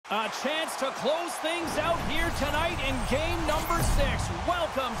A chance to close things out here tonight in game number 6.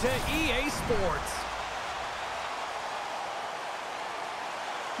 Welcome to EA Sports.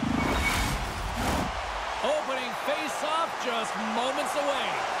 Opening face-off just moments away.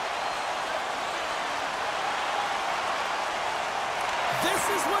 This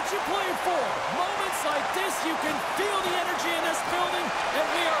is what you play for. Moments like this, you can feel the energy in this building, and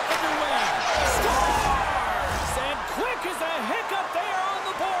we are underway. Scores! And quick as a hiccup there on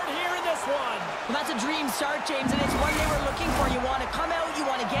the board here in this one. Well, that's a dream start, James, and it's one they were looking for. You want to come out, you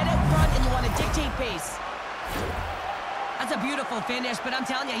want to get out front, and you want to dictate pace. That's a beautiful finish, but I'm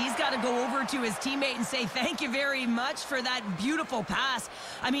telling you, he's got to go over to his teammate and say thank you very much for that beautiful pass.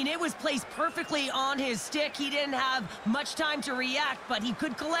 I mean, it was placed perfectly on his stick. He didn't have much time to react, but he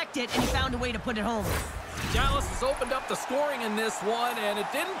could collect it, and he found a way to put it home. Dallas has opened up the scoring in this one, and it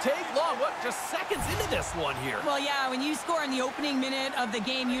didn't take long. What, just seconds into this one here? Well, yeah, when you score in the opening minute of the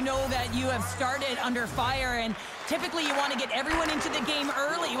game, you know that you have started under fire, and typically you want to get everyone into the game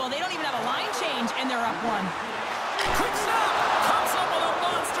early. Well, they don't even have a line change, and they're up one. Quick stop! Comes up with a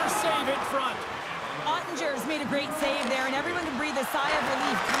monster save in front. Ottinger's made a great save there, and everyone can breathe a sigh of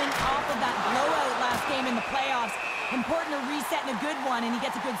relief coming off of that blowout last game in the playoffs. Important to reset in a good one, and he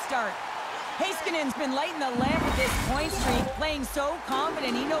gets a good start. Heiskanen's been lighting the lamp at this point streak, playing so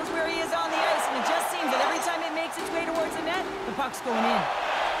confident. He knows where he is on the ice, and it just seems that every time it makes its way towards the net, the puck's going in.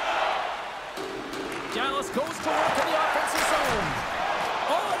 Dallas goes to work in the offensive zone.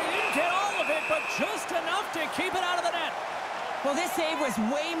 Oh, he didn't get all of it, but just enough to keep it out of the net. Well, this save was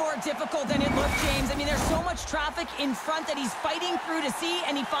way more difficult than it looked, James. I mean, there's so much traffic in front that he's fighting through to see,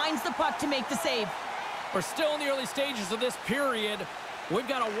 and he finds the puck to make the save. We're still in the early stages of this period. We've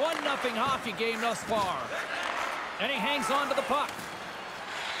got a 1-0 hockey game thus far. And he hangs on to the puck.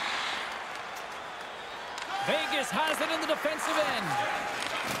 Vegas has it in the defensive end.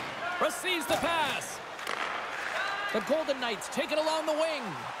 Receives the pass. The Golden Knights take it along the wing.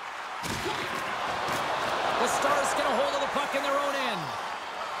 The Stars get a hold of the puck in their own end.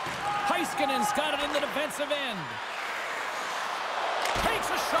 Heiskanen's got it in the defensive end.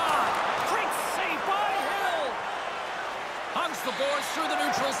 Takes a shot. Great save by Hill. Hugs the boards through the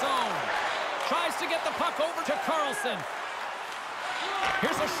neutral zone. Tries to get the puck over to Carlson.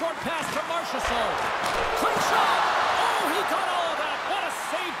 Here's a short pass to Marchessault. Quick shot. Oh, he got all of that. What a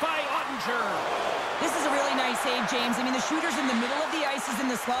save by Ottinger. This is a really nice save, James. I mean, the shooter's in the middle of the ice. He's in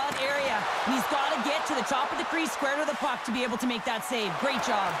the slot area, and he's got to get to the top of the crease, square to the puck, to be able to make that save. Great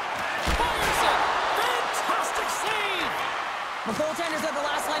job. Fires it. Fantastic save. The goaltenders are the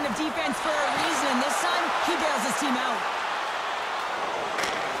last line of defense for a reason, and this time, he bails his team out.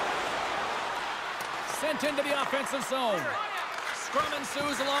 Sent into the offensive zone. Scrum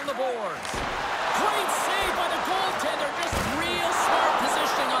ensues along the boards. Great save by the goaltender. Just real smart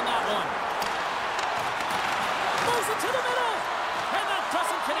positioning on that one. Moves it to the middle. And that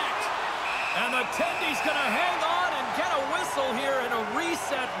doesn't connect. And the Tendy's going to hang on and get a whistle here and a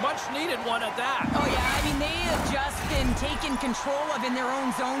reset. Much needed one at that. Oh, yeah. I mean, they have just been taken control of in their own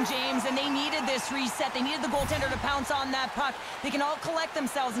zone, James, and they needed this reset. They needed the goaltender to pounce on that puck. They can all collect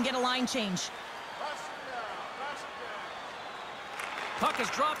themselves and get a line change. Puck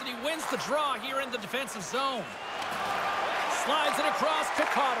is dropped and he wins the draw here in the defensive zone. Slides it across to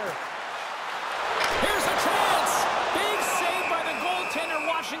Cotter. Here's a chance. Big save by the goaltender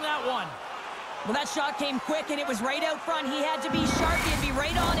watching that one. Well, that shot came quick and it was right out front. He had to be sharp. He had to be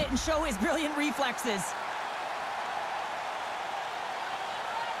right on it and show his brilliant reflexes.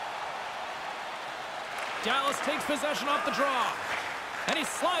 Dallas takes possession off the draw. And he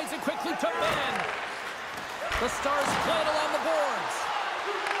slides it quickly to Ben. The Stars play it along the boards.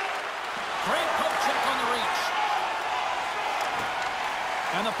 Great poke check on the reach.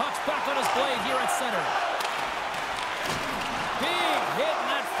 And the puck's back on his blade here at center. Big hit, and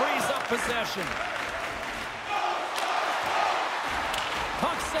that frees up possession.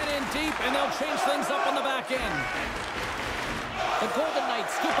 Puck sent in deep, and they'll change things up on the back end. The Golden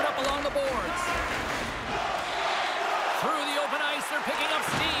Knights scoop it up along the boards. Through the open ice, they're picking up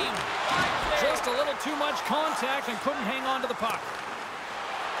steam. Just a little too much contact and couldn't hang on to the puck.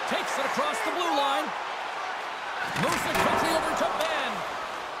 Takes it across the blue line. Moves it quickly over to Ben.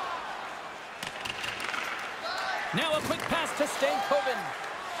 Now a quick pass to Stankoven.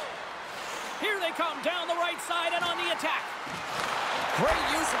 Here they come down the right side and on the attack. Great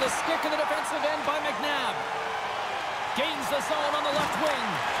use of the stick in the defensive end by McNabb. Gains the zone on the left wing.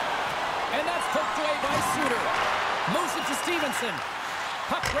 And that's poked away by Suter. Moves it to Stevenson.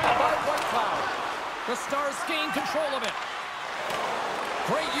 Puck grabbed by Whitecloud. The Stars gain control of it.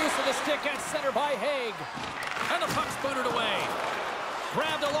 Great use of the stick at center by Haig. And the puck's booted away.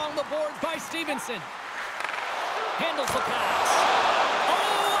 Grabbed along the boards by Stevenson. Handles the pass.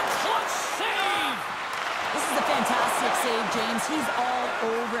 Oh, a clutch save! This is a fantastic save, James. He's all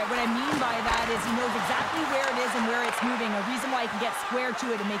over it. What I mean by that is he knows exactly where it is and where it's moving. A reason why he can get square to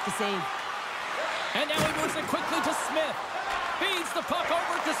it and make the save. And now he moves it quickly to Smith. Feeds the puck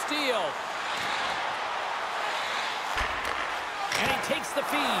over to Steele. And he takes the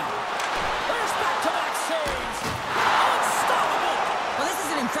feed. There's back-to-back saves. Unstoppable! Well, this is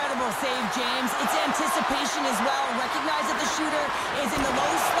an incredible save, James. It's anticipation as well. Recognize that the shooter is in the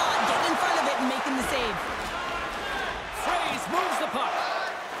low slot, getting in front of it and making the save. Fraze moves the puck.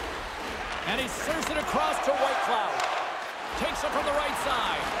 And he serves it across to Whitecloud. Takes it from the right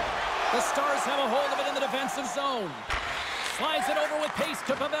side. The Stars have a hold of it in the defensive zone. Slides it over with pace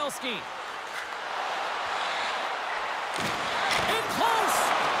to Pavelski. In close!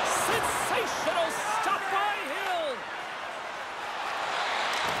 Sensational stop by Hill!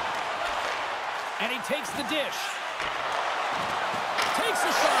 And he takes the dish. Takes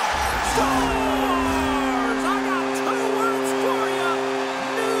a shot. Stars! I got 2 words for you.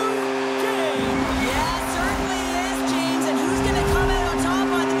 New game. Yeah, it certainly is, James. And who's going to come out on top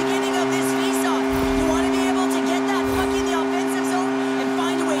at the beginning of this faceoff? You want to be able to get that puck in the offensive zone and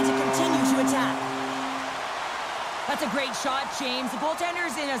find a way to continue to attack. That's a great shot, James. The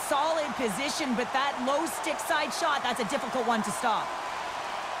goaltender's in a solid position, but that low stick side shot, that's a difficult one to stop.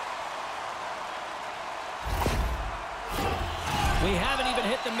 We haven't even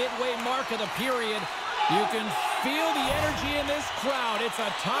hit the midway mark of the period. You can feel the energy in this crowd. It's a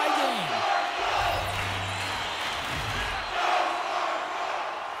tie game.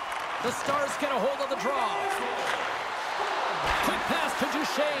 The Stars get a hold of the draw. Quick pass to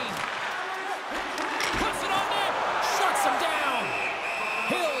Duchesne. Puts it on net. Shuts him down.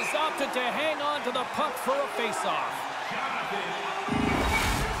 Hills opted to hang on to the puck for a faceoff.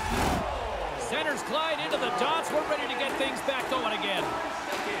 Centers glide into the dots. We're ready to get things back going again.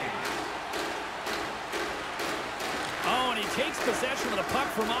 Oh, and he takes possession of the puck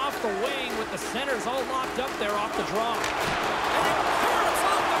from off the wing with the centers all locked up there off the draw. And it curves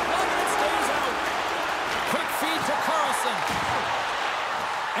off the puck and it stays out. Quick feed to Carlson.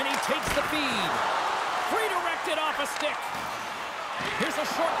 And he takes the feed. Redirected off a stick. Here's a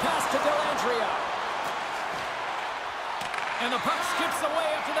short pass to Dellandrea. And the puck skips away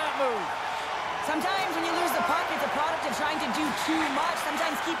after that move. Sometimes when you lose the puck, it's a product of trying to do too much.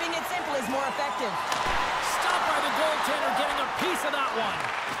 Sometimes keeping it simple is more effective. Stopped by the goaltender, getting a piece of that one.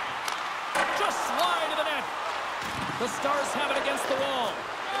 Just slide to the net. The Stars have it against the wall.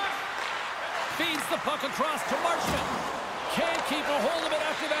 Feeds the puck across to Marchment. Can't keep a hold of it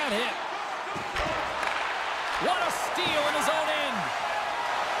after that hit. What a steal in his own end.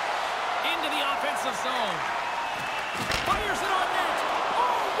 Into the offensive zone. Fires it on net.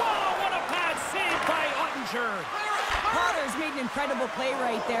 Oh, wow, what a bad save by Ottinger. Potter's made an incredible play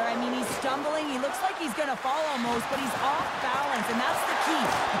right there. I mean, he's stumbling. He looks like he's going to fall almost, but he's off balance, and that's the key.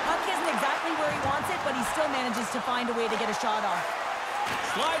 The puck isn't exactly where he wants it, but he still manages to find a way to get a shot off.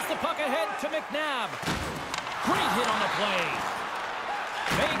 Slides the puck ahead to McNabb. Great hit on the play.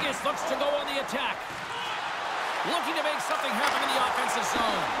 Vegas looks to go on the attack. Looking to make something happen in the offensive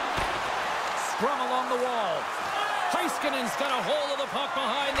zone. Scrum along the wall. Heiskanen's got a hold of the puck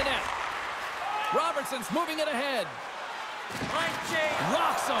behind the net. Robertson's moving it ahead.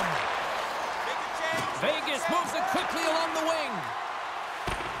 Rocks him. Vegas moves it quickly along the wing.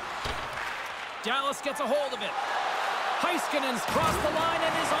 Dallas gets a hold of it. Heiskanen's crossed the line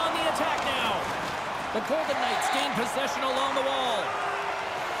and is on the attack now. The Golden Knights gain possession along the wall.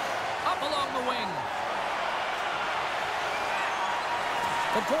 Up along the wing.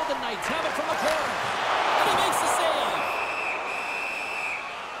 The Golden Knights have it from the corner. And he makes the save.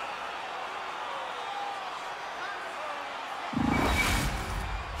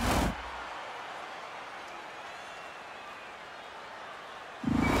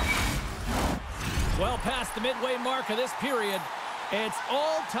 Well past the midway mark of this period, it's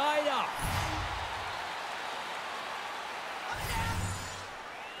all tied up.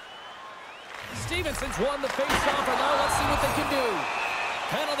 Stevenson's won the face-off, and now let's see what they can do.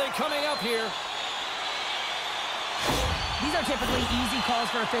 Penalty coming up here. These are typically easy calls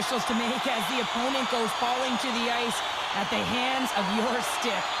for officials to make as the opponent goes falling to the ice at the hands of your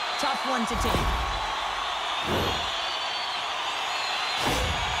stick. Tough one to take.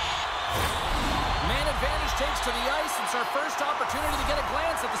 Man advantage takes to the ice. It's our first opportunity to get a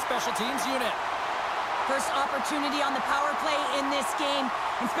glance at the special teams unit. First opportunity on the power play in this game.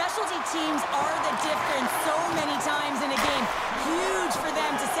 And specialty teams are the difference so many times in a game. Huge for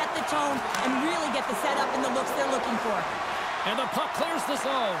them to set the tone and really get the setup and the looks they're looking for. And the puck clears the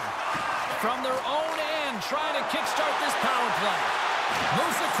zone. From their own end, trying to kickstart this power play.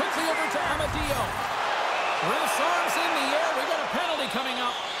 Moves it quickly over to Amadio. Ref's arms in the air. We got a penalty coming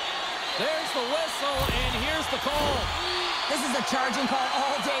up. There's the whistle, and here's the call. This is a charging call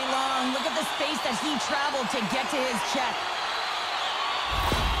all day long. Look at the space that he traveled to get to his check.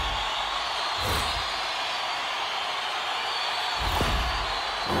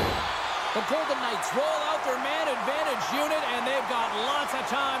 The Golden Knights roll out their man advantage unit, and they've got lots of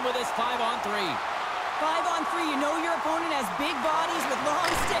time with this 5-on-3. 5-on-3, you know your opponent has big bodies with long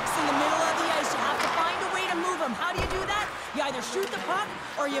sticks in the middle of the ice. You have to find a way to move them. How do you do that? You either shoot the puck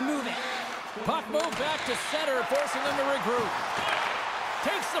or you move it. Puck moved back to center, forcing them to regroup.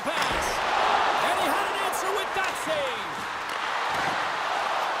 Takes the pass. And he had an answer with that save.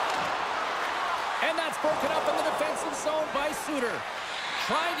 And that's broken up in the defensive zone by Suter.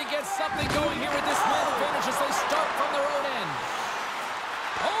 Trying to get something going here with this man advantage as they start from their own end.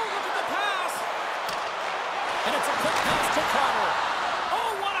 Oh, look at the pass. And it's a quick pass to Carter.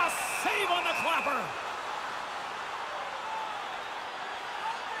 Oh, what a save on the clapper.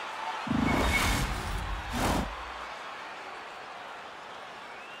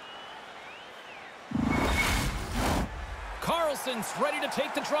 Carlson's ready to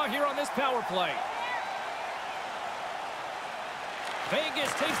take the draw here on this power play.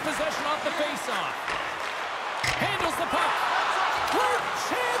 Vegas takes possession off the faceoff. Handles the puck. Great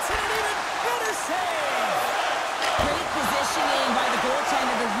chance and an even better save. Great positioning by the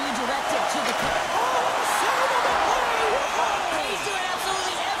goaltender to redirect it to the puck. Oh, save on the play. Whoa. He's doing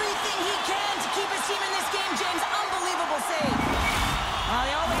absolutely everything he can to keep his team in this game, James. Unbelievable save.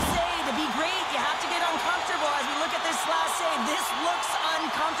 They always say to be great, you have to get uncomfortable. As we look at this last save, this looks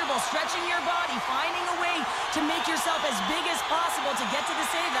uncomfortable. Stretching your body, finding a way to make yourself as big as possible to get to the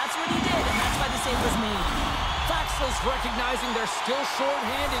save. That's what he did, and that's why the save was made. Faxas recognizing they're still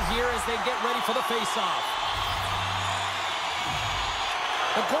short-handed here as they get ready for the face-off.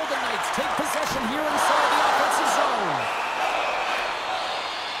 The Golden Knights take possession here inside the offensive zone.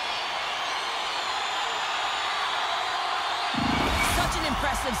 Such an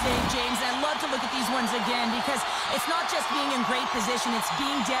impressive save, James. I love to look at these ones again because it's not just being in great position, it's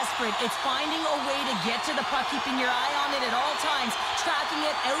being desperate. It's finding a way to get to the puck, keeping your eye on it at all times, tracking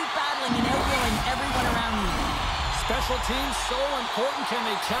it, out-battling and out-willing everyone around you. Special teams so important. Can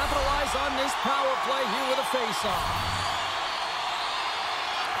they capitalize on this power play here with a face-off?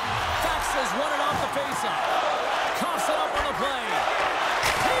 Faxas won it off the face-off. Coughs it up on the play.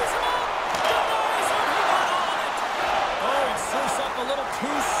 Tees him up. Denies him. He got on it. Oh, he surfs up a little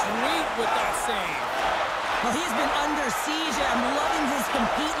too sweet with that save. Well, he's been under siege. I'm loving his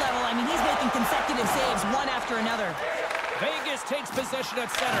compete level. I mean, he's making consecutive saves, one after another. Vegas takes possession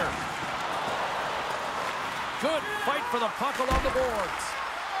at center. Good fight for the puck along the boards.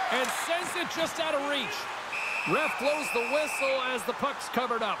 And sends it just out of reach. Ref blows the whistle as the puck's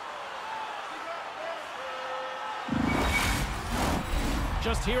covered up.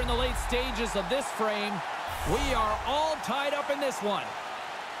 Just here in the late stages of this frame, we are all tied up in this one.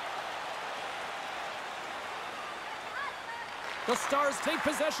 The Stars take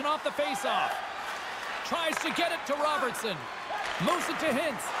possession off the faceoff. Tries to get it to Robertson. Moves it to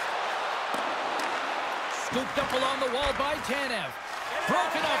Hintz. Scooped up along the wall by Tanev.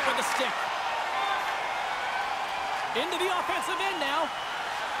 Broken up with a stick. Into the offensive end now.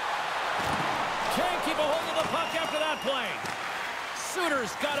 Can't keep a hold of the puck after that play.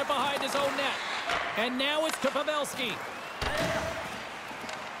 Suter's got it behind his own net. And now it's to Pavelski.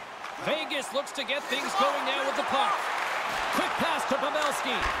 Vegas looks to get things going now with the puck. Quick pass to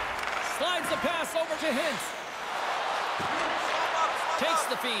Pavelski. Slides the pass over to Hintz. Takes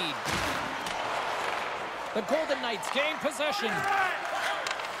the feed. The Golden Knights gain possession.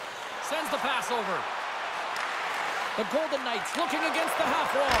 Sends the pass over. The Golden Knights looking against the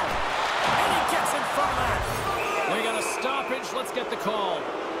half wall. And he gets in front of that. We got a stoppage. Let's get the call.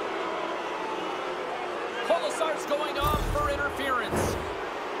 Colasar's going off for interference.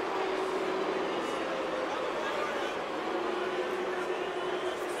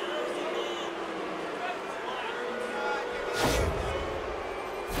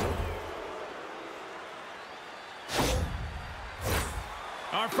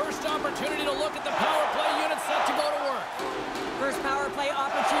 Our first opportunity to look at the power play unit set to go to work. First power play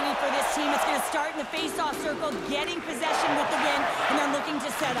opportunity for this team. It's going to start in the face-off circle, getting possession with the win, and then looking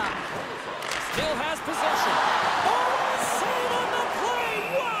to set up. Still has possession. Oh, save on the play!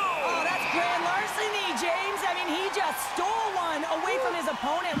 Whoa! Oh, that's grand larceny, James. I mean, he just stole one away from his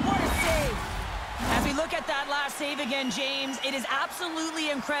opponent. What a save. As we look at that last save again, James, it is absolutely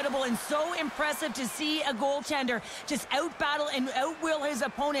incredible and so impressive to see a goaltender just out-battle and out-will his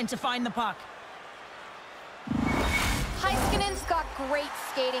opponent to find the puck. Heiskanen's got great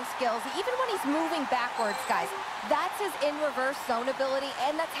skating skills, even when he's moving backwards, guys. That's his in-reverse zone ability,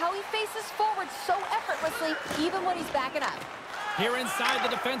 and that's how he faces forward so effortlessly, even when he's backing up. Here inside the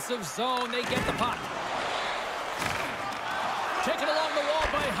defensive zone, they get the puck. Taken along the wall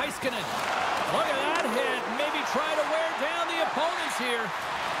by Heiskanen. Look at that hit. Maybe try to wear down the opponents here.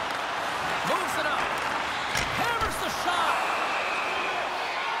 Moves it up. Hammers the shot.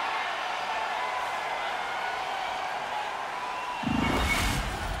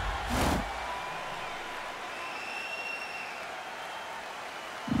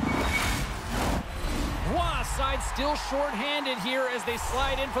 Side still short-handed here as they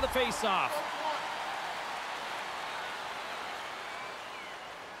slide in for the face-off.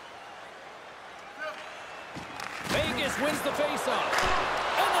 Vegas wins the face-off.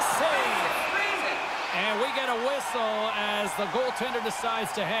 And the save. And we get a whistle as the goaltender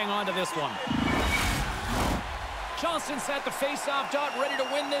decides to hang on to this one. Johnston's at the face-off dot, ready to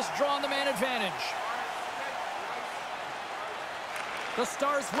win this draw on the man advantage. The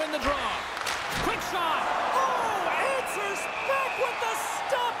Stars win the draw. Quick shot. Oh, answers back with the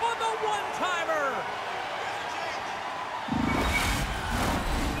stop on the one-timer.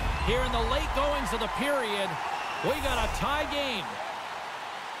 Here in the late goings of the period, we got a tie game.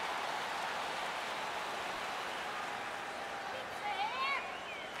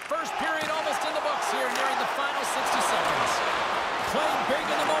 First period almost in the books here, nearing the final 60 seconds. Playing big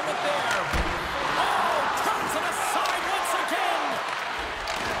in the moment there. Oh, turns it aside once again.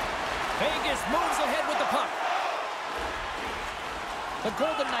 Vegas moves ahead with the puck. The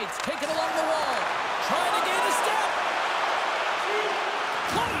Golden Knights take it along the wall. Trying to gain a step.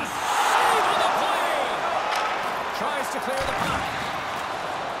 What a save on the play. Tries to clear the puck.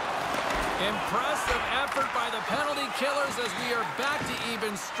 Impressive effort by the penalty killers as we are back to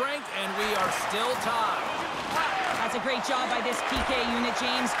even strength and we are still tied. That's a great job by this PK unit,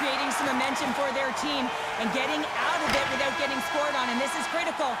 James, creating some momentum for their team and getting out of it without getting scored on. And this is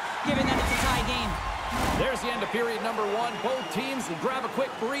critical, given that it's a tie game. There's the end of period number one. Both teams will grab a quick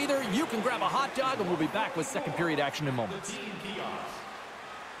breather. You can grab a hot dog, and we'll be back with second period action in moments.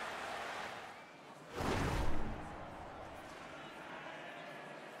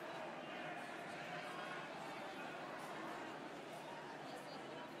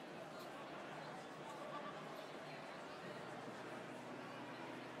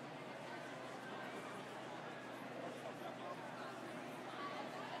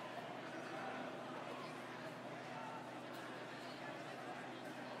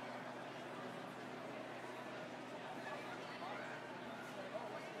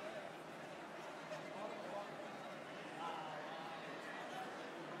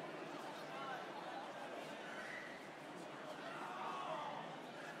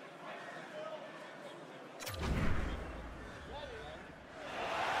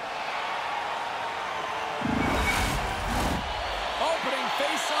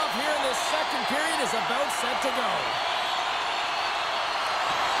 Face-off here in this second period is about set to go.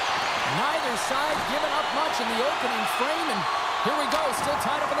 Neither side giving up much in the opening frame, and here we go, still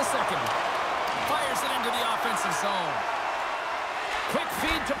tied up in the second. Fires it into the offensive zone. Quick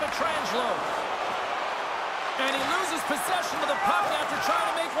feed to Pietrangelo. And he loses possession of the puck after trying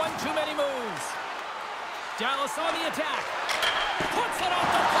to make one too many moves. Dallas on the attack. Puts it off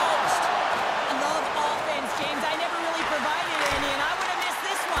the post. I love offense, James. I never really provided any, and I would have missed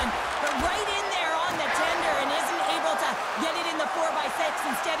this one. But right in there on the tender and isn't able to get it in the 4x6.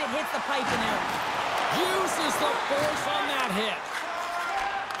 Instead, it hits the pipe and out. Uses the force on that hit.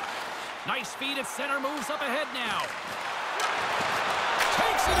 Nice feed at center, moves up ahead now.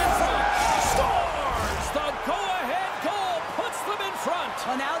 Takes it in front. Scores! The go-ahead goal puts them in front.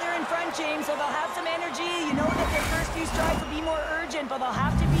 Well, now they're in front, James, so they'll have some energy. You know that their first few strides will be more urgent, but they'll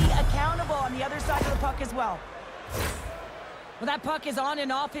have to be accountable on the other side of the puck as well. Well, that puck is on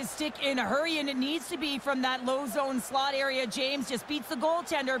and off his stick in a hurry, and it needs to be from that low zone slot area. James just beats the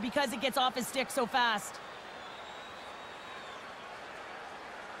goaltender because it gets off his stick so fast.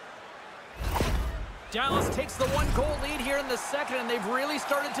 Dallas takes the one-goal lead here in the second, and they've really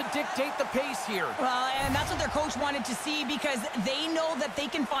started to dictate the pace here. Well, and that's what their coach wanted to see because they know that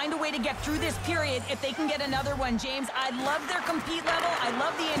they can find a way to get through this period if they can get another one. James, I love their compete level. I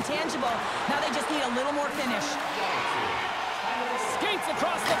love the intangible. Now they just need a little more finish. Skates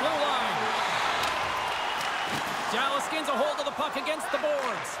across the blue line. Dallas gains a hold of the puck against the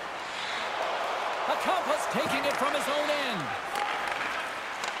boards. Accomplice taking it from his own end.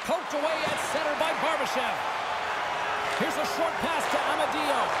 Poked away at center by Barbashev. Here's a short pass to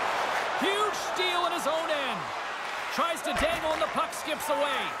Amadio. Huge steal in his own end. Tries to dangle and the puck skips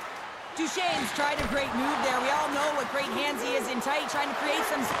away. Duchesne's tried a great move there. We all know what great hands he is in tight, trying to create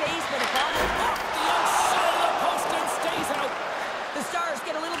some space, but it's almost off the outside of the post and stays out. The Stars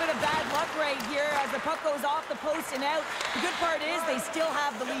get a little bit of bad luck right here as the puck goes off the post and out. The good part is they still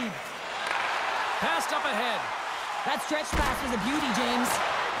have the lead. Passed up ahead. That stretch pass was a beauty, James.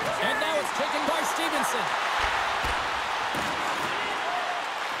 And now it's taken by Stevenson.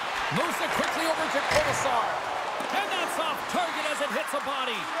 Moves it quickly over to Kolasar. And that's off target as it hits a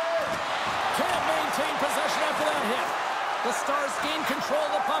body. Can't maintain possession after that hit. The Stars gain control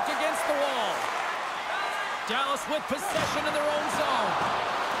of the puck against the wall. Dallas with possession in their own zone.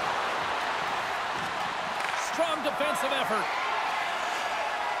 Strong defensive effort.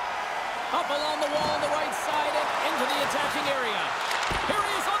 Up along the wall on the right side and into the attacking area. Here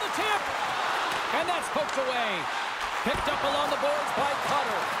he is on the tip. And that's poked away. Picked up along the boards by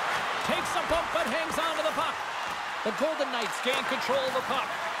Cutter. Takes a bump but hangs on to the puck. The Golden Knights gain control of the puck.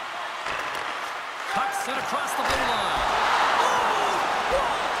 Puck sent across the blue line. Oh,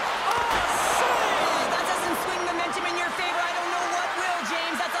 that doesn't swing momentum in your favor. I don't know what will,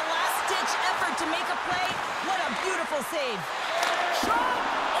 James. That's a last-ditch effort to make a play. What a beautiful save. Shot!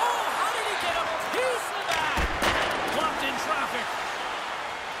 Oh, how did he get a piece of that? Blocked in traffic.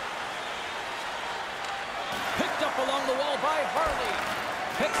 Picked up along the wall by Harley.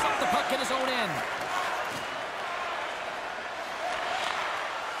 Picks up the puck in his own end.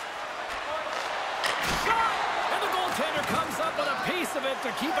 Shot! And the goaltender comes up with a piece of it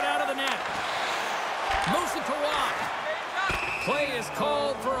to keep it out of the net. Moves it to Rock. Play is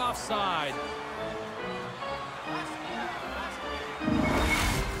called for offside.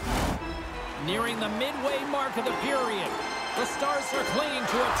 Nearing the midway mark of the period, the Stars are clinging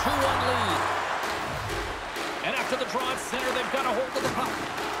to a 2-1 lead. And after the draw at center, they've got a hold of the puck.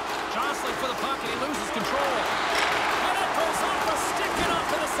 Jostling for the puck, and he loses control. And it goes off a stick and off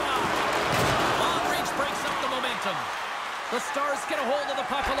to the side. Long reach breaks up the momentum. The Stars get a hold of the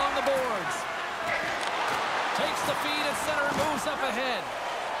puck along the boards. Takes the feed at center and moves up ahead.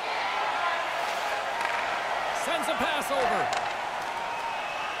 Sends a pass over.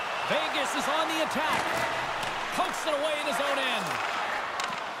 Vegas is on the attack. Pokes it away in his own end.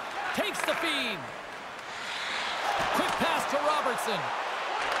 Takes the feed. Quick pass to Robertson.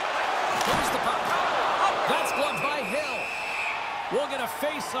 Here's the puck. That's gloved by Hill. We'll get a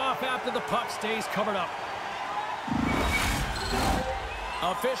face-off after the puck stays covered up.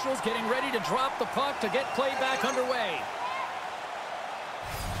 Officials getting ready to drop the puck to get play back underway.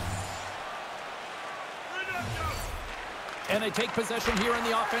 And they take possession here in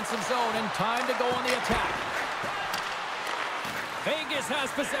the offensive zone, and time to go on the attack. Vegas has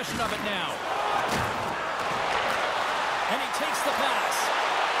possession of it now. And he takes the pass.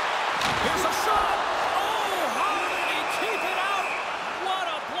 Here's a shot. Oh, how did he keep it out? What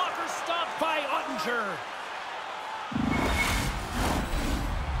a blocker stop by Ottinger.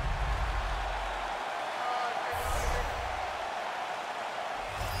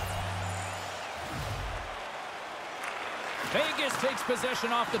 Vegas takes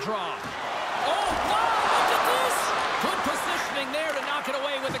possession off the draw. Oh, wow, look at this. Good positioning there to knock it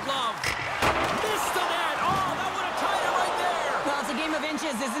away with the glove. Missed the net. Oh, that would have tied it right there. Well, it's a game of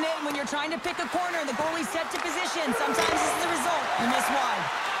inches, isn't it? When you're trying to pick a corner, the goalie's set to position. Sometimes this is the result. You miss wide.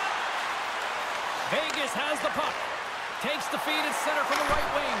 Vegas has the puck. Takes the feed at center from the right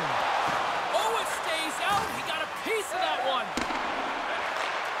wing. Oh, it stays out. He got a piece of that one.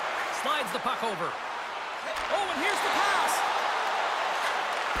 Slides the puck over. Oh, and here's the pass.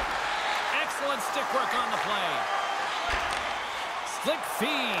 Excellent stick work on the play. Slick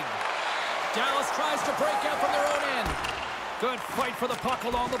feed. Dallas tries to break out from their own end. Good fight for the puck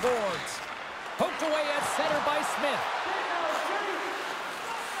along the boards. Poked away at center by Smith.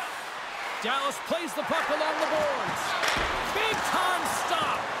 Dallas plays the puck along the boards. Big time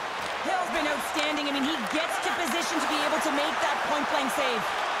stop. Hill's been outstanding. I mean, he gets to position to be able to make that point-blank save.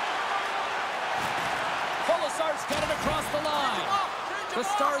 Kolasar's got it across the line. The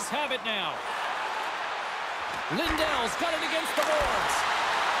Stars have it now. Lindell's got it against the boards.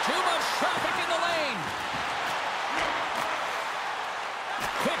 Too much traffic in the lane.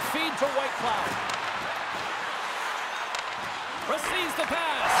 Quick feed to Whitecloud. Receives the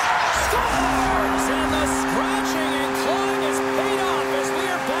pass. Scores! And the scratching and clawing is paid off as we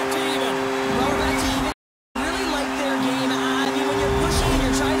are back to even. Well, back to even. Really like their game. I mean, when you're pushing and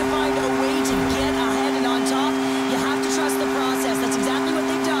you're trying to find a way to get ahead and on top, you have to trust the process. That's exactly what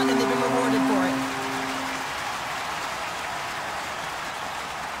they've done, and they've been rewarded for it.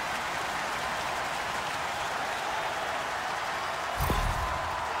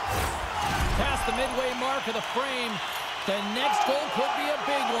 mark of the frame. The next goal could be a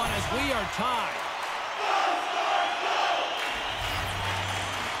big one as we are tied.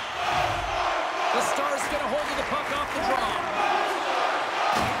 The Stars get a hold of the puck off the draw.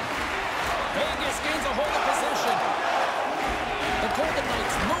 Vegas gains a hold of possession. The Golden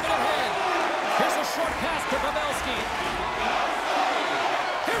Knights moving ahead. Here's a short pass to Pavelski.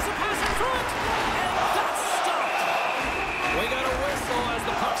 Here's a pass in front. And that's stopped. We got a whistle as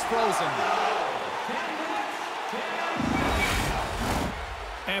the puck's frozen.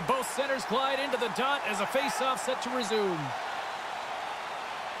 And both centers glide into the dot as a face-off set to resume.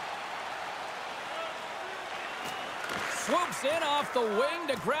 Swoops in off the wing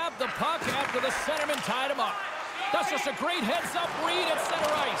to grab the puck after the centerman tied him up. That's just a great heads-up read at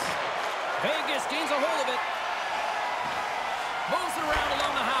center ice. Vegas gains a hold of it. Moves it around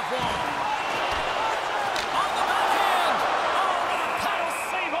along the half wall. On the backhand! Oh, and a paddle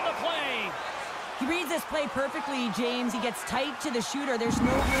save on the play! He reads this play perfectly, James. He gets tight to the shooter. There's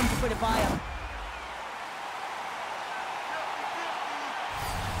no room to put it by him.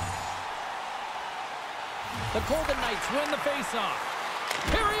 The Golden Knights win the faceoff.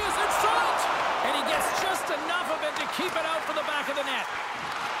 Here he is in front! And he gets just enough of it to keep it out for the back of the net.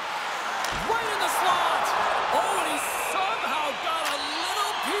 Right in the slot! Oh, and he somehow got a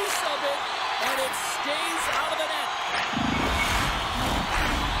little piece of it, and it stays out of the net.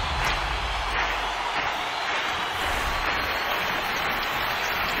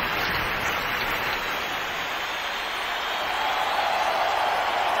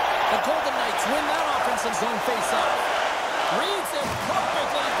 The Golden Knights win that offensive zone face-off. Reads it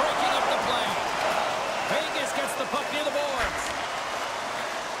perfectly, breaking up the play. Vegas gets the puck near the boards.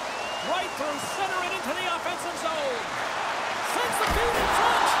 Right through center and into the offensive zone. Sends the feed in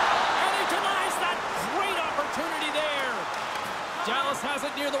front, and he denies that great opportunity there. Dallas has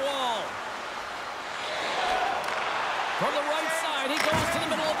it near the wall. From the right side, he goes to the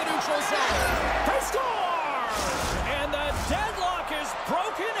middle of the neutral zone. They score! And the deadlock is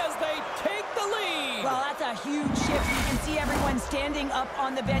broken as they take the lead. Well, that's a huge shift. You can see everyone standing up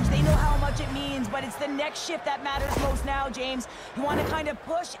on the bench. They know how much it means, but it's the next shift that matters most now, James. You want to kind of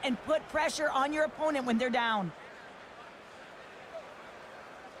push and put pressure on your opponent when they're down.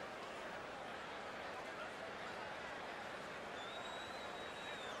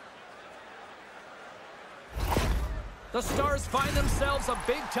 The Stars find themselves a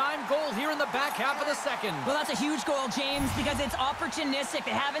big-time goal here in the back half of the second. Well, that's a huge goal, James, because it's opportunistic.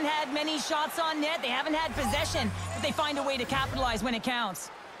 They haven't had many shots on net. They haven't had possession, but they find a way to capitalize when it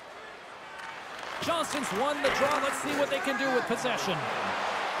counts. Johnston's won the draw. Let's see what they can do with possession.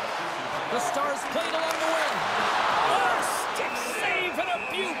 The Stars played along the wing. Oh, stick save and a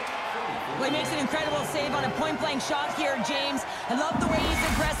beaut. Well, he makes an incredible save on a point-blank shot here, James. I love the way he's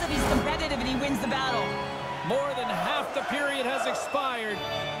aggressive, he's competitive, and he wins the battle. More than half the period has expired.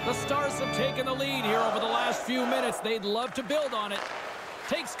 The Stars have taken the lead here over the last few minutes. They'd love to build on it.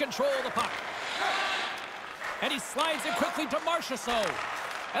 Takes control of the puck. And he slides it quickly to Marchessault.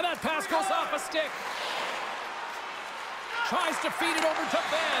 And that pass goes off a stick. Tries to feed it over to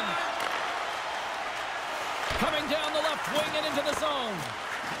Ben. Coming down the left wing and into the zone.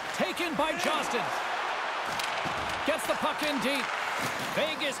 Taken by Johnston. Gets the puck in deep.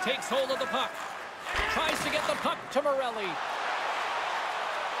 Vegas takes hold of the puck. Tries to get the puck to Morelli.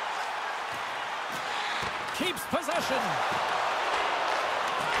 Keeps possession.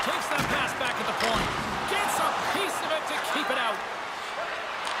 Takes that pass back at the point. Gets a piece of it to keep it out.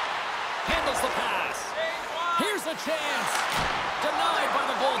 Handles the pass. Here's a chance. Denied by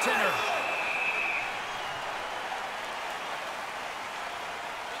the goaltender.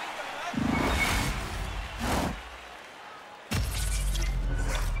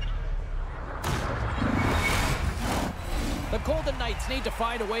 The Golden Knights need to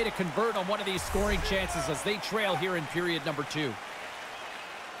find a way to convert on one of these scoring chances as they trail here in period number 2.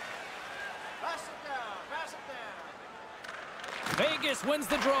 Pass it down, pass it down. Vegas wins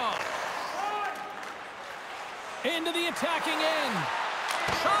the draw. Into the attacking end.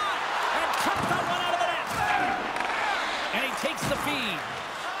 Shot! And kept that one out of the net. And he takes the feed.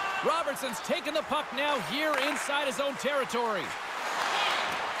 Robertson's taking the puck now here inside his own territory.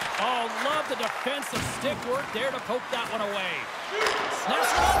 Oh, love the defensive stick work there to poke that one away. Snaps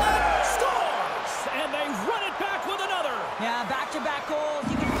it on net, scores! And they run it back with another. Yeah, back-to-back goals.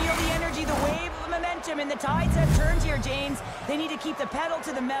 You can feel the energy, the wave of momentum, and the tides have turned here, James. They need to keep the pedal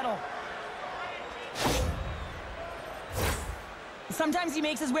to the metal. Sometimes he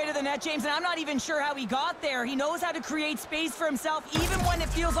makes his way to the net, James, and I'm not even sure how he got there. He knows how to create space for himself, even when it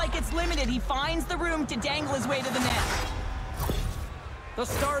feels like it's limited. He finds the room to dangle his way to the net. The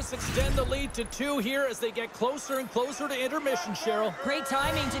Stars extend the lead to 2 here as they get closer and closer to intermission, Cheryl. Great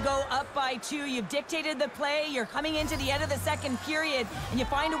timing to go up by 2. You've dictated the play. You're coming into the end of the second period, and you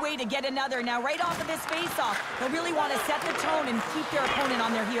find a way to get another. Now, right off of this face-off, they'll really want to set the tone and keep their opponent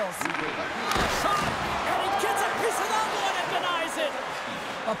on their heels. Shot, and he gets a piece of that one and denies it.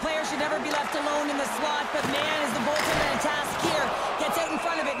 A player should never be left alone in the slot, but man, is the goaltender in a task here. Gets out in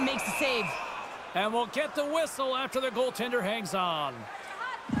front of it and makes the save. And we'll get the whistle after the goaltender hangs on.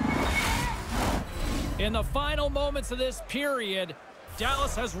 In the final moments of this period,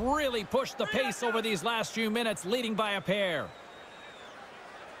 Dallas has really pushed the pace over these last few minutes, leading by a pair.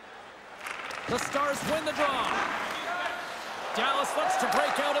 The Stars win the draw. Dallas looks to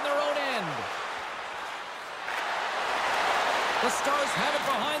break out in their own end. The Stars have it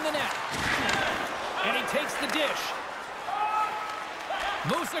behind the net. And he takes the dish.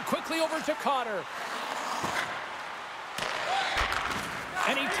 Moves it quickly over to Cotter.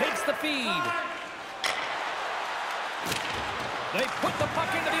 And he takes the feed. They put the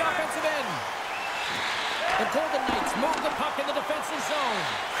puck into the offensive end. The Golden Knights move the puck in the defensive zone.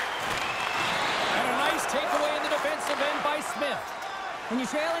 And a nice takeaway in the defensive end by Smith. When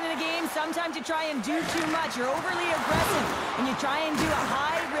you're trailing in a game, sometimes you try and do too much. You're overly aggressive, and you try and do a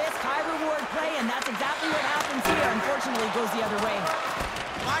high-risk, high-reward play, and that's exactly what happens here. Unfortunately, it goes the other way.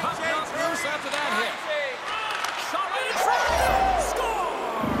 Puck knocked loose after that hit. Shot right in front.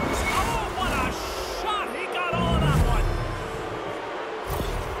 Scores! Oh, what a shot! He got all of that one.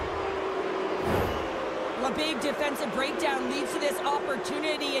 A big defensive breakdown leads to this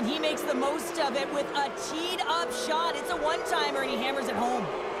opportunity, and he makes the most of it with a teed-up shot. It's a one-timer, and he hammers it home.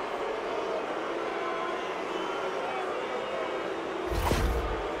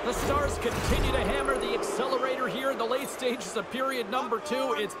 The Stars continue to hammer the accelerator here in the late stages of period number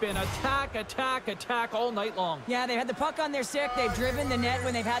 2. It's been attack, attack, attack all night long. Yeah, they've had the puck on their stick. They've driven the net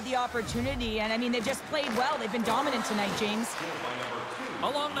when they've had the opportunity, and, I mean, they've just played well. They've been dominant tonight, James.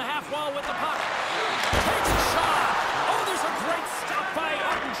 Along the half wall with the puck. Takes a shot. Oh, there's a great stop by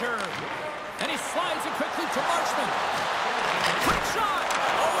Ottinger. And he slides it quickly to Marchman. Quick shot.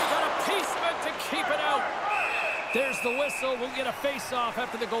 Oh, he got a piece of it to keep it out. There's the whistle. We'll get a face-off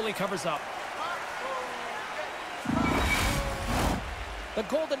after the goalie covers up. The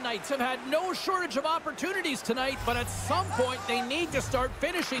Golden Knights have had no shortage of opportunities tonight, but at some point they need to start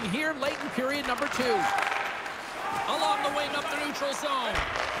finishing here late in period number 2. Along the wing up the neutral zone.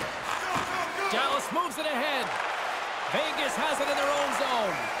 Dallas moves it ahead. Vegas has it in their own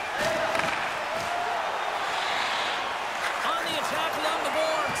zone. On the attack along the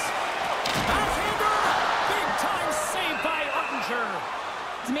boards. Backhander! Big time save by Ottinger.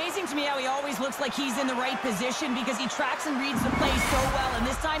 It's amazing to me how he always looks like he's in the right position because he tracks and reads the play so well, and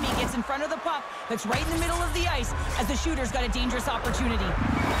this time he gets in front of the puck that's right in the middle of the ice as the shooter's got a dangerous opportunity.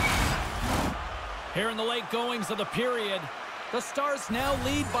 Here in the late goings of the period, the Stars now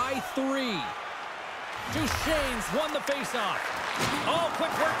lead by 3. Duchesne's won the faceoff. Oh,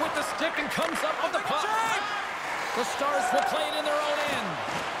 quick work with the stick and comes up with the puck. The Stars will play it in their own end.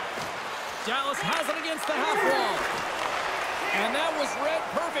 Dallas has it against the half wall. And that was read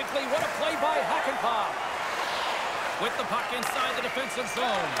perfectly. What a play by Hakanpää. With the puck inside the defensive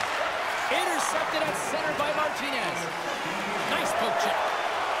zone. Intercepted at center by Martinez. Nice poke check.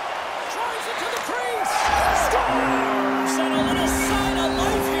 Drives it to the crease. Scores! And a little sign of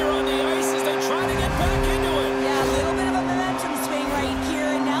life here on the ice as they try to get back into it. Yeah, a little bit of a momentum swing right here,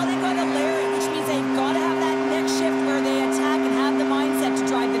 and now they've got to layer it, which means they've got to have that next shift where they attack and have the mindset to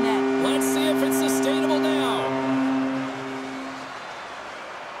drive the net. Let's see if it's sustainable now.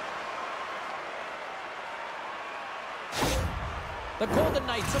 The Golden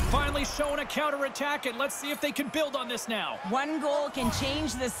Knights have finally shown a counterattack, and let's see if they can build on this now. One goal can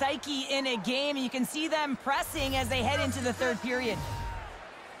change the psyche in a game. You can see them pressing as they head into the third period.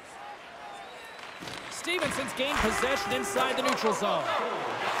 Stevenson's gained possession inside the neutral zone.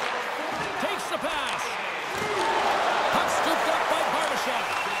 Takes the pass. Puck scooped up by Barbashev.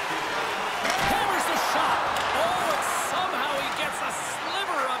 Hammers the shot. Oh, and somehow he gets a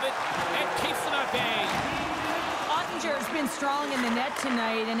sliver of it and keeps them at bay. Ottinger's been strong in the net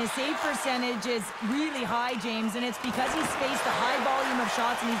tonight, and his save percentage is really high, James, and it's because he's faced a high volume of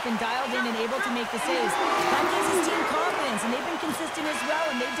shots and he's been dialed in and able to make the saves. That gives his team confidence, and they've been consistent as well,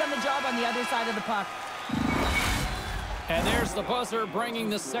 and they've done the job on the other side of the puck. And there's the buzzer bringing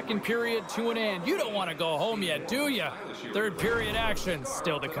the second period to an end. You don't want to go home yet, do you? Third period action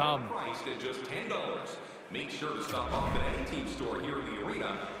still to come. Priced at just $10. Make sure to stop off at any team store here in the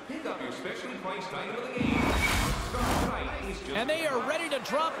arena. Pick up your specially priced item of the game. And they are ready to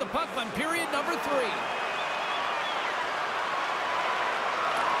drop the puck on period number 3.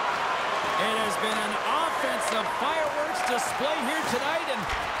 It has been an offensive fireworks display here tonight, and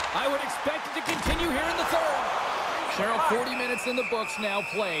I would expect it to continue here in the third. Cheryl, 40 minutes in the books now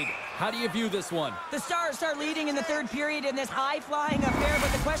played. How do you view this one? The Stars start leading in the third period in this high-flying affair,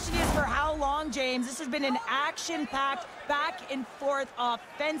 but the question is for how long, James? This has been an action-packed, back-and-forth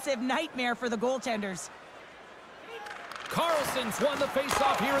offensive nightmare for the goaltenders. Carlson's won the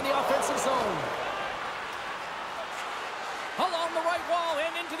faceoff here in the offensive zone. Along the right wall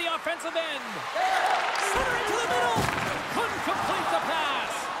and into the offensive end. Center into the middle. Couldn't complete the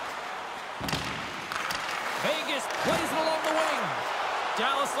pass. Vegas plays it along the wing.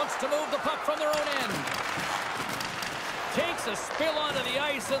 Dallas looks to move the puck from their own end. Takes a spill onto the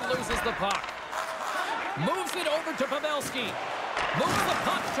ice and loses the puck. Moves it over to Pavelski. Moves the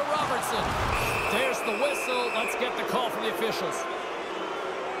puck to Robertson. There's the whistle. Let's get the call from the officials.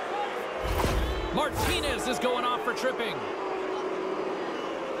 Martinez is going off for tripping.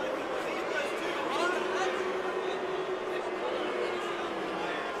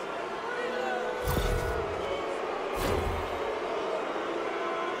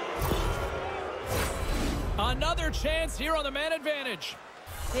 Another chance here on the man advantage.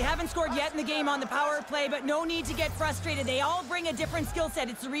 They haven't scored yet in the game on the power play, but no need to get frustrated. They all bring a different skill set.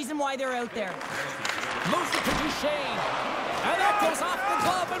 It's the reason why they're out there. Moves it to Duchesne. And that goes off the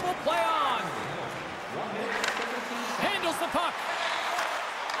glove and will play on. Handles the puck.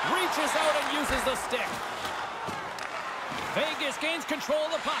 Reaches out and uses the stick. Vegas gains control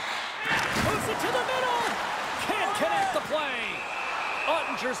of the puck. Moves it to the middle. Can't connect the play.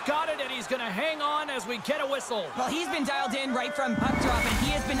 Ottinger's got it, and he's going to hang on as we get a whistle. Well, he's been dialed in right from puck drop, and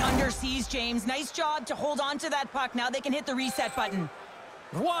he has been under siege, James. Nice job to hold on to that puck. Now they can hit the reset button.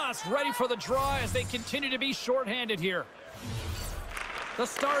 Ross ready for the draw as they continue to be shorthanded here. The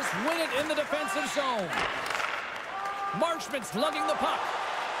Stars win it in the defensive zone. Marchment's lugging the puck.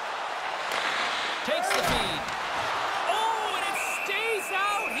 Takes the feed. Oh, and it stays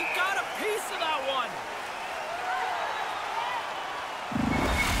out. He got a piece of that one.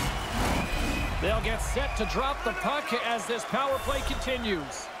 They'll get set to drop the puck as this power play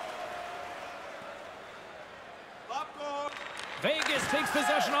continues. Vegas takes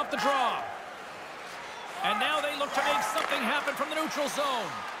possession off the draw. And now they look to make something happen from the neutral zone.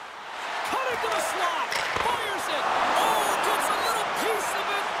 Cut into the slot. Fires it. Oh, gets a little piece of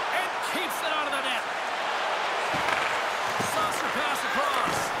it and keeps it out of the net. Saucer pass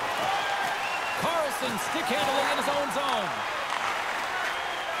across. Carlson stick handling in his own zone.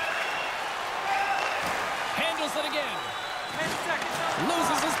 Handles it again. 10 seconds.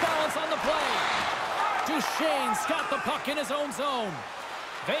 Loses his balance on the play. Duchesne's got the puck in his own zone.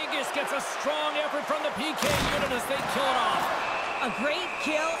 Vegas gets a strong effort from the PK unit as they kill it off. A great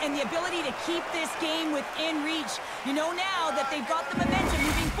kill and the ability to keep this game within reach. You know now that they've got the momentum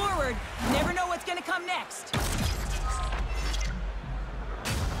moving forward. You never know what's going to come next.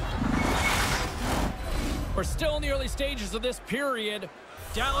 We're still in the early stages of this period.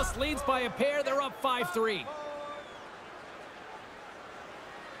 Dallas leads by a pair. They're up 5-3.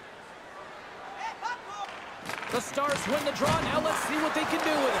 The Stars win the draw. Now let's see what they can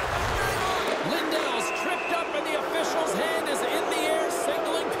do with it. Lindell's tripped up and the official's hand is in the air,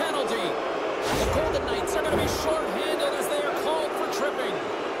 signaling penalty. The Golden Knights are going to be shorthanded as they are called for tripping.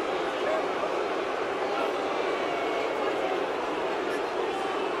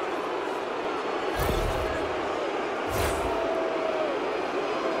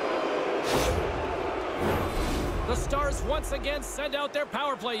 The Stars once again send out their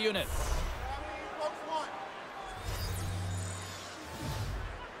power play unit.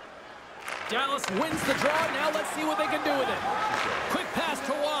 Dallas wins the draw. Now let's see what they can do with it. Quick pass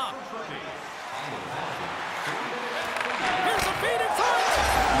to Waugh. Here's a feed in front.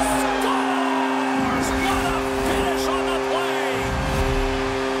 Scores! What a finish on the play.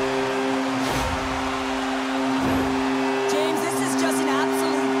 James, this is just an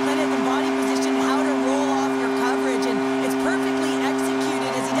absolute clinic in body position, how to roll off your coverage, and it's perfectly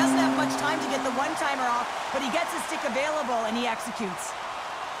executed as he doesn't have much time to get the one-timer off, but he gets his stick available and he executes.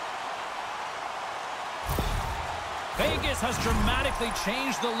 Vegas has dramatically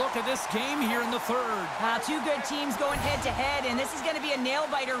changed the look of this game here in the third. Two good teams going head-to-head, and this is going to be a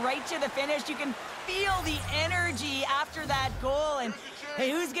nail-biter right to the finish. You can feel the energy after that goal, and hey,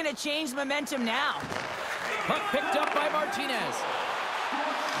 who's going to change momentum now? Puck picked up by Martinez.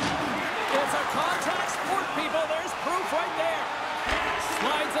 It's a contact sport, people. There's proof right there.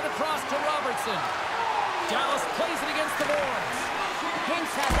 Slides it across to Robertson. Dallas plays it against the boards.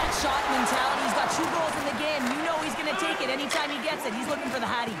 Hinks has that shot mentality. He's got 2 goals in the game. You know he's going to take it anytime he gets it. He's looking for the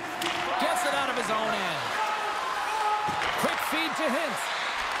Hattie. Gets it out of his own end. Quick feed to Hinks.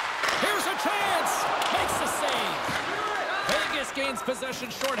 Here's a chance. Makes the save. Vegas gains possession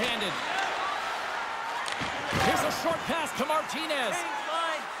shorthanded. Here's a short pass to Martinez.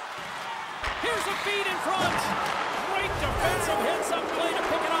 Here's a feed in front. Great defensive hits up play to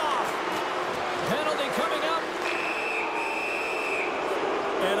pick it off. Penalty coming up.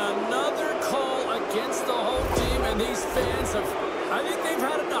 And another call against the home team, and these fans have, I think they've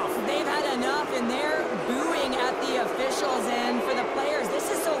had enough. They've had enough, and they're booing at the officials. And for the players,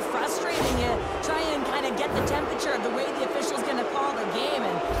 this is so frustrating. You try and kind of get the temperature of the way the official's going to call the game,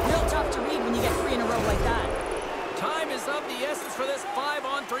 and real tough to read when you get 3 in a row like that. Time is of the essence for this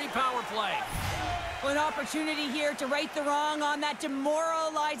 5-on-3 power play. Well, an opportunity here to right the wrong on that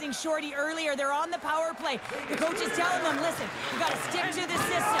demoralizing shorty earlier. They're on the power play. The coach is telling them, listen, you got to stick to the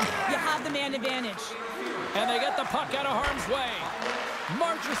system. You have the man advantage. And they get the puck out of harm's way.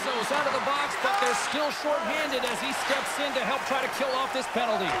 Marchessault's out of the box, but they're still short-handed as he steps in to help try to kill off this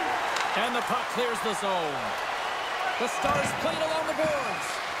penalty. And the puck clears the zone. The Stars played along the boards.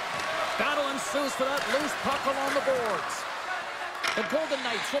 Battle ensues for that loose puck along the boards. The Golden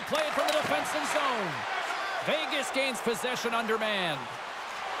Knights will play it from the defensive zone. Vegas gains possession undermanned.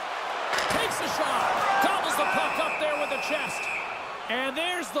 Takes a shot. Gobbles the puck up there with the chest. And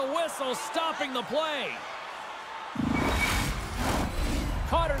there's the whistle stopping the play.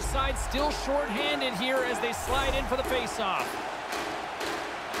 Cotter's side still short-handed here as they slide in for the face-off.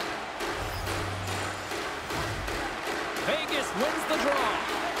 Vegas wins the draw.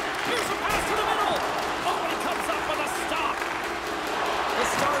 Here's a pass to the middle. Oh, and he comes up with a stop. The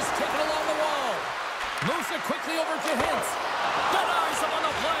Stars take it along the wall. Moves it quickly over to Hintz. Denies him on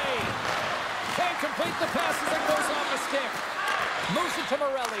the play. Can't complete the pass as it goes off the stick. Moves it to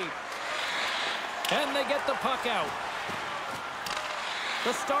Morelli. And they get the puck out.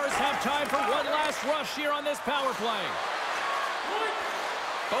 The Stars have time for one last rush here on this power play.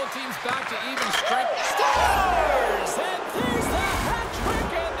 Both teams back to even strength. Stars! And there's the hat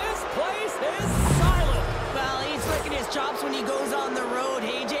trick, and this place is silent. Well, he's licking his chops when he goes on the road,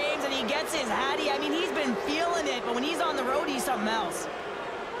 hey, James? And he gets his hattie. I mean, he's been feeling it, but when he's on the road, he's something else.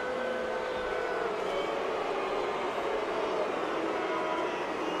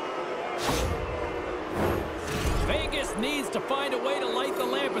 Vegas needs to find a way to light the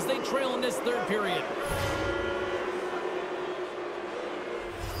lamp as they trail in this third period.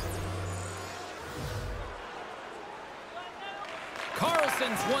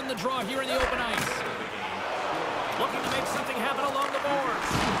 Carlson's won the draw here in the open ice. Looking to make something happen along the boards.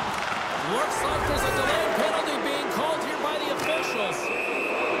 Looks like there's a delayed penalty being called here by the officials.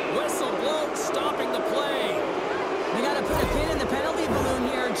 Whistle blown, stopping the play. They got to put a pin in the penalty balloon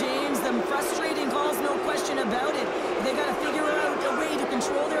here, James. The frustrating calls, no question about it. They got to figure out a way to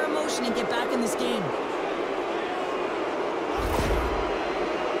control their emotion and get back in this game.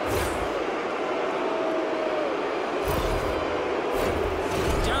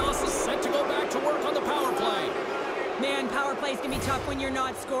 Dallas is set to go back to work on the power play. Man, power plays can be tough when you're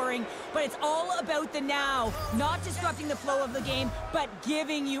not scoring, but it's all about the now. Not disrupting the flow of the game, but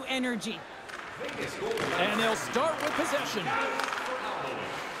giving you energy. And they'll start with possession.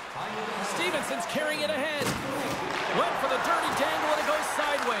 Stevenson's carrying it ahead. Went for the dirty dangle and it goes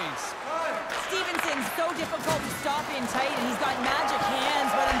sideways. Stevenson's so difficult to stop in tight, and he's got magic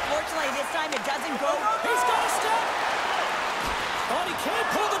hands, but unfortunately this time it doesn't go. He's got a step! But he can't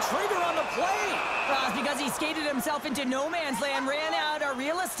pull the trigger on the play. Well, it's because he skated himself into no man's land, ran out of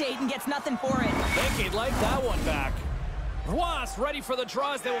real estate, and gets nothing for it. Think he'd like that one back. Ross ready for the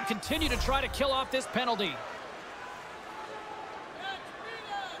draws. They will continue to try to kill off this penalty.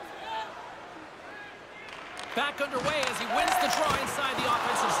 Back underway as he wins the draw inside the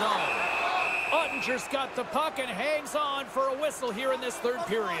offensive zone. Ottinger's got the puck and hangs on for a whistle here in this third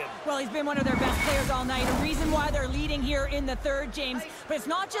period. Well, he's been one of their best players all night. A reason why they're leading here in the third, James. But it's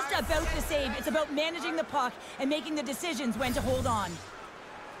not just about the save. It's about managing the puck and making the decisions when to hold on.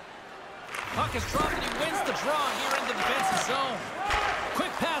 Puck is dropped and he wins the draw here in the defensive zone.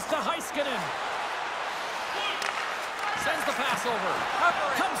 Quick pass to Heiskanen. Sends the pass over.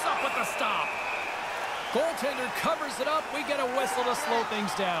 Comes up with the stop. Goaltender covers it up. We get a whistle to slow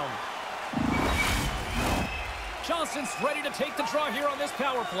things down. Johnson's ready to take the draw here on this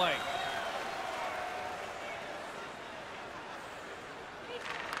power play.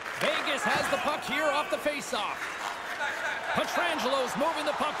 Vegas has the puck here off the faceoff. Petrangelo's moving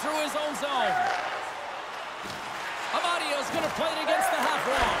the puck through his own zone. Amadio's going to play it against the half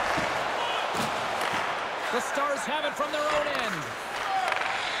wall. The Stars have it from their own end.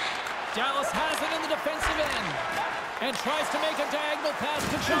 Dallas has it in the defensive end and tries to make a diagonal pass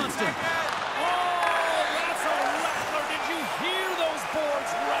to Johnston. Oh, that's a rattler. Did you hear those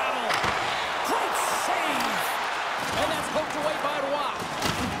boards rattle?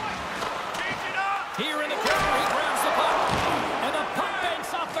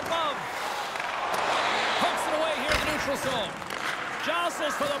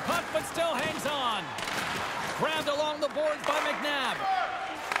 Jostles for the puck, but still hangs on. Grabbed along the boards by McNabb.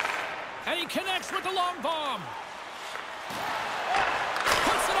 And he connects with the long bomb.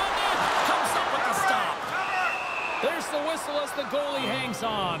 Puts it on net. Comes up with the stop. There's the whistle as the goalie hangs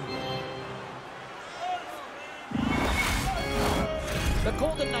on. The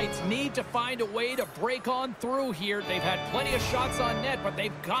Golden Knights need to find a way to break on through here. They've had plenty of shots on net, but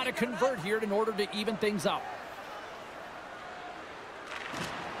they've got to convert here in order to even things up.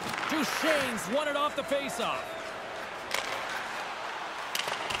 Duchesne's won it off the faceoff.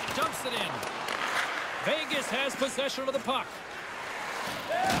 Dumps it in. Vegas has possession of the puck.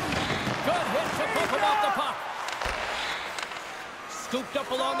 Good hit to bump him off the puck. Scooped up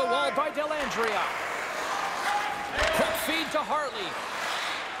along the wall by Dellandrea. Quick feed to Hartley.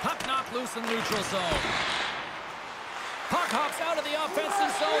 Puck knocked loose in the neutral zone. Puck hops out of the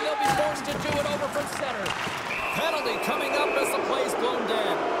offensive zone. They'll be forced to do it over from center. Penalty coming up as the play's blown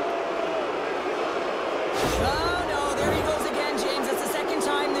dead. Oh, no, there he goes again, James. It's the second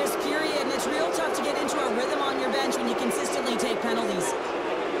time this period, and it's real tough to get into a rhythm on your bench when you consistently take penalties.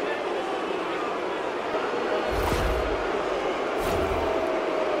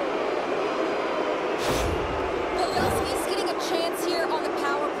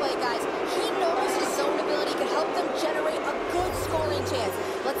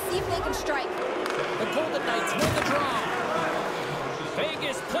 Strike. The Golden Knights win the draw.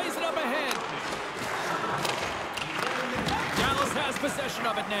 Vegas plays it up ahead. Dallas has possession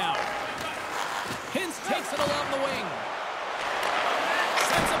of it now. Hintz takes it along the wing.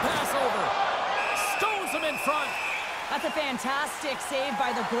 Sends a pass over. Stones him in front. That's a fantastic save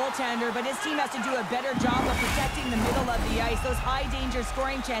by the goaltender, but his team has to do a better job of protecting the middle of the ice. Those high-danger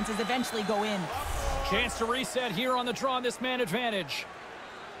scoring chances eventually go in. Chance to reset here on the draw on this man advantage.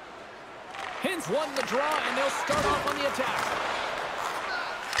 Hintz won the draw, and they'll start off on the attack.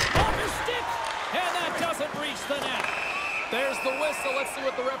 Off his stick, and that doesn't reach the net. There's the whistle. Let's see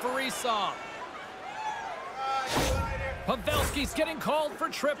what the referee saw. Pavelski's getting called for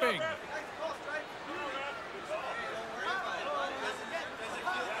tripping.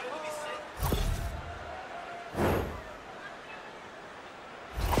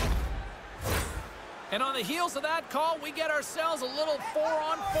 And on the heels of that call, we get ourselves a little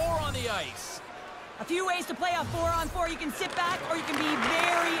 4-on-4 on the ice. A few ways to play a 4-on-4. You can sit back or you can be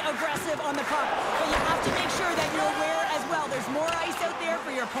very aggressive on the puck. But you have to make sure that you're aware as well. There's more ice out there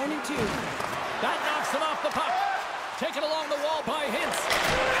for your opponent too. That knocks him off the puck. Taken along the wall by Hintz.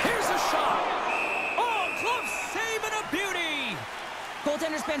 Here's a shot. Oh, glove save and a beauty.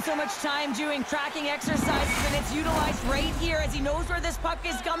 Goaltender spends so much time doing tracking exercises, and it's utilized right here as he knows where this puck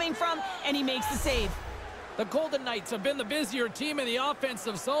is coming from, and he makes the save. The Golden Knights have been the busier team in the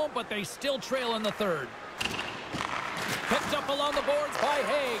offensive zone, but they still trail in the third. Picked up along the boards by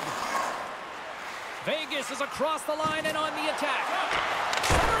Haig. Vegas is across the line and on the attack.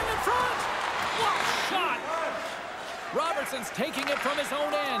 Centering in front. What shot! Robertson's taking it from his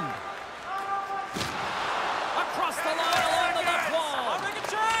own end. Across the line along the left wall.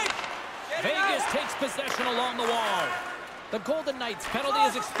 Vegas takes possession along the wall. The Golden Knights penalty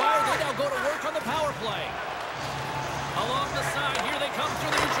has expired. They now go to work on the power play. Along the side, here they come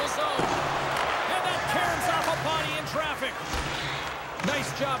through the neutral zone. And that caroms off a body in traffic.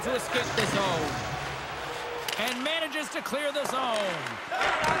 Nice job to escape the zone. And manages to clear the zone.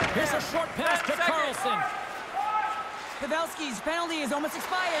 Here's a short pass to Carlson. Pavelski's penalty is almost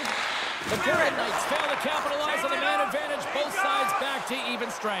expired. The Golden Knights fail to capitalize on the man advantage. Both sides back to even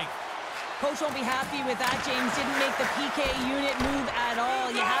strength. Coach won't be happy with that, James. Didn't make the PK unit move at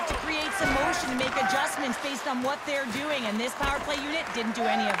all. You have to create some motion to make adjustments based on what they're doing, and this power play unit didn't do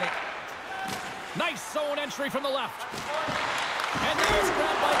any of it. Nice zone entry from the left. And there's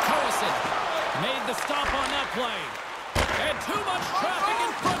grabbed by Carlson. Made the stop on that play. And too much traffic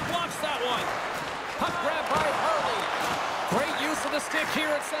in front blocks that one. Puck grab by Hartley. Great use of the stick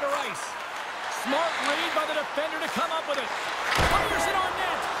here at center ice. Smart read by the defender to come up with it. Fires it on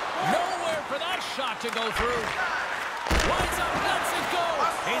net. Nowhere for that shot to go through. Winds up, lets it go.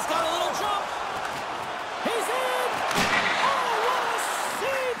 He's got a little jump. He's in. Oh, what a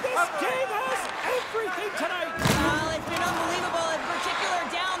save. This game has everything tonight. Well, it's been unbelievable, in particular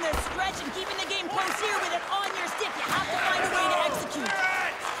down the stretch and keeping the game close here with it on your stick. You have to find a way to execute.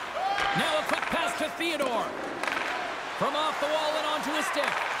 Now a quick pass to Theodore. From off the wall and onto his stick.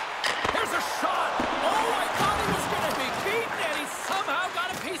 Here's a shot. Oh, I thought he was going to be beaten, and he somehow got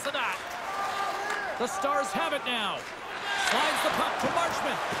a piece of that. The Stars have it now. Slides the puck to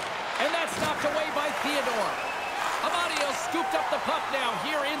Marchment. And that's knocked away by Theodore. Amadio scooped up the puck now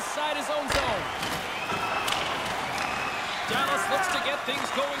here inside his own zone. Dallas looks to get things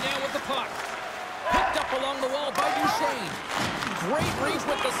going now with the puck. Picked up along the wall by Duchesne. Great reach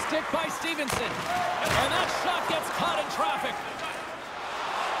with the stick by Stevenson. And that shot gets caught in traffic.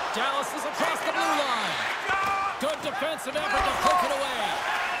 Dallas is across the blue line. Good defensive effort to poke it away.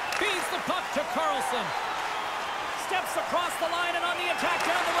 Feeds the puck to Carlson. Steps across the line and on the attack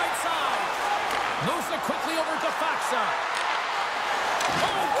down the right side. Moves it quickly over to Faxa.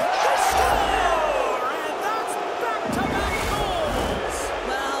 Oh, the score! And that's back-to-back goals!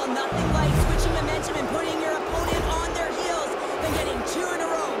 Well, nothing like switching momentum and putting your opponent on their heels than getting two in a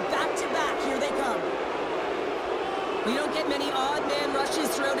row, back-to-back. Here they come. We don't get many odd man rushes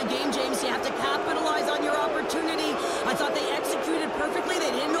throughout a game, James. You have to capitalize on your opportunity. I thought they executed perfectly.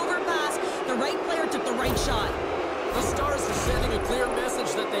 They didn't overpass. The right player took the right shot. The Stars are sending a clear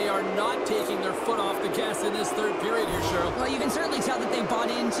message that they are not taking their foot off the gas in this third period here, Cheryl. Well, you can certainly tell that they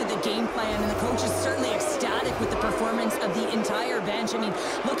bought into the game plan, and the coach is certainly ecstatic with the performance of the entire bench. I mean,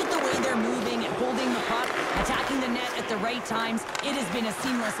 look at the way they're moving and holding the puck, attacking the net at the right times. It has been a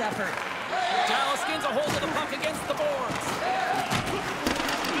seamless effort. Dallas gains a hold of the puck against the boards.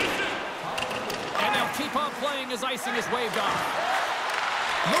 And they'll keep on playing as icing is waved off.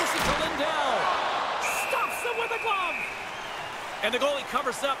 Moves it to Lindell. Stops him with a glove. And the goalie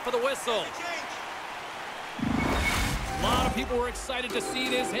covers up for the whistle. A lot of people were excited to see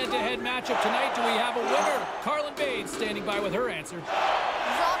this head-to-head matchup tonight. Do we have a winner? Carlin Bain standing by with her answer.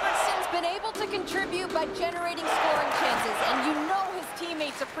 Robertson's been able to contribute by generating scoring chances, and you know his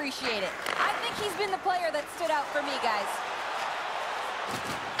teammates appreciate it. I think he's been the player that stood out for me, guys.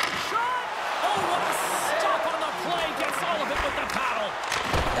 Shot! Oh, what a stop on the play. Gets all of it with the paddle.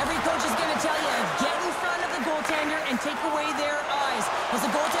 Every coach is going to tell you, get in front of the goaltender and take away their eyes. It's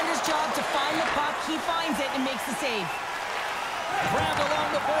the goaltender's job to find the puck. He finds it and makes the save. Grabbed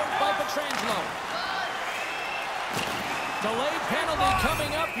along the board by Pietrangelo. Delayed penalty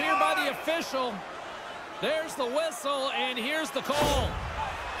coming up here by the official. There's the whistle, and here's the call.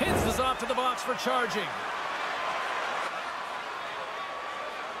 Hintz is off to the box for charging.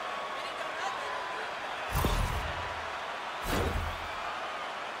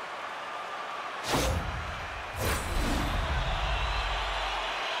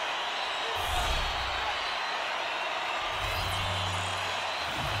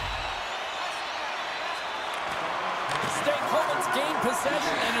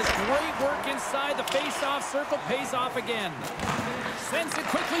 Possession, and his great work inside the face-off circle pays off again. Sends it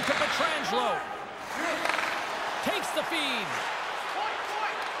quickly to Pietrangelo. Takes the feed.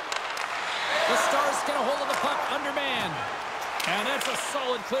 The Stars get a hold of the puck undermanned. And that's a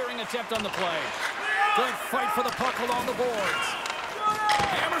solid clearing attempt on the play. Good fight for the puck along the boards.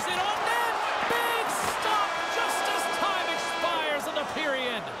 Hammers it on net. Big stop just as time expires in the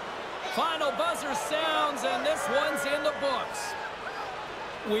period. Final buzzer sounds, and this one's in the books.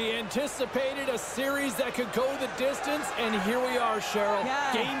 We anticipated a series that could go the distance, and here we are, Cheryl.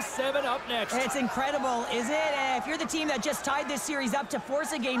 Yeah. Game 7 up next. It's incredible, is it? If you're the team that just tied this series up to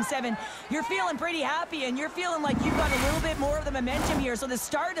force a Game 7, you're feeling pretty happy, and you're feeling like you've got a little bit more of the momentum here. So the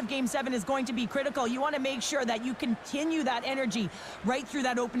start of Game 7 is going to be critical. You want to make sure that you continue that energy right through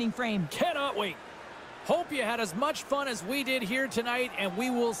that opening frame. Cannot wait. Hope you had as much fun as we did here tonight, and we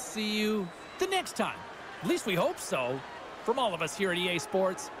will see you the next time. At least we hope so. From all of us here at EA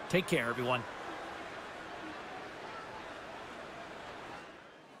Sports, take care, everyone.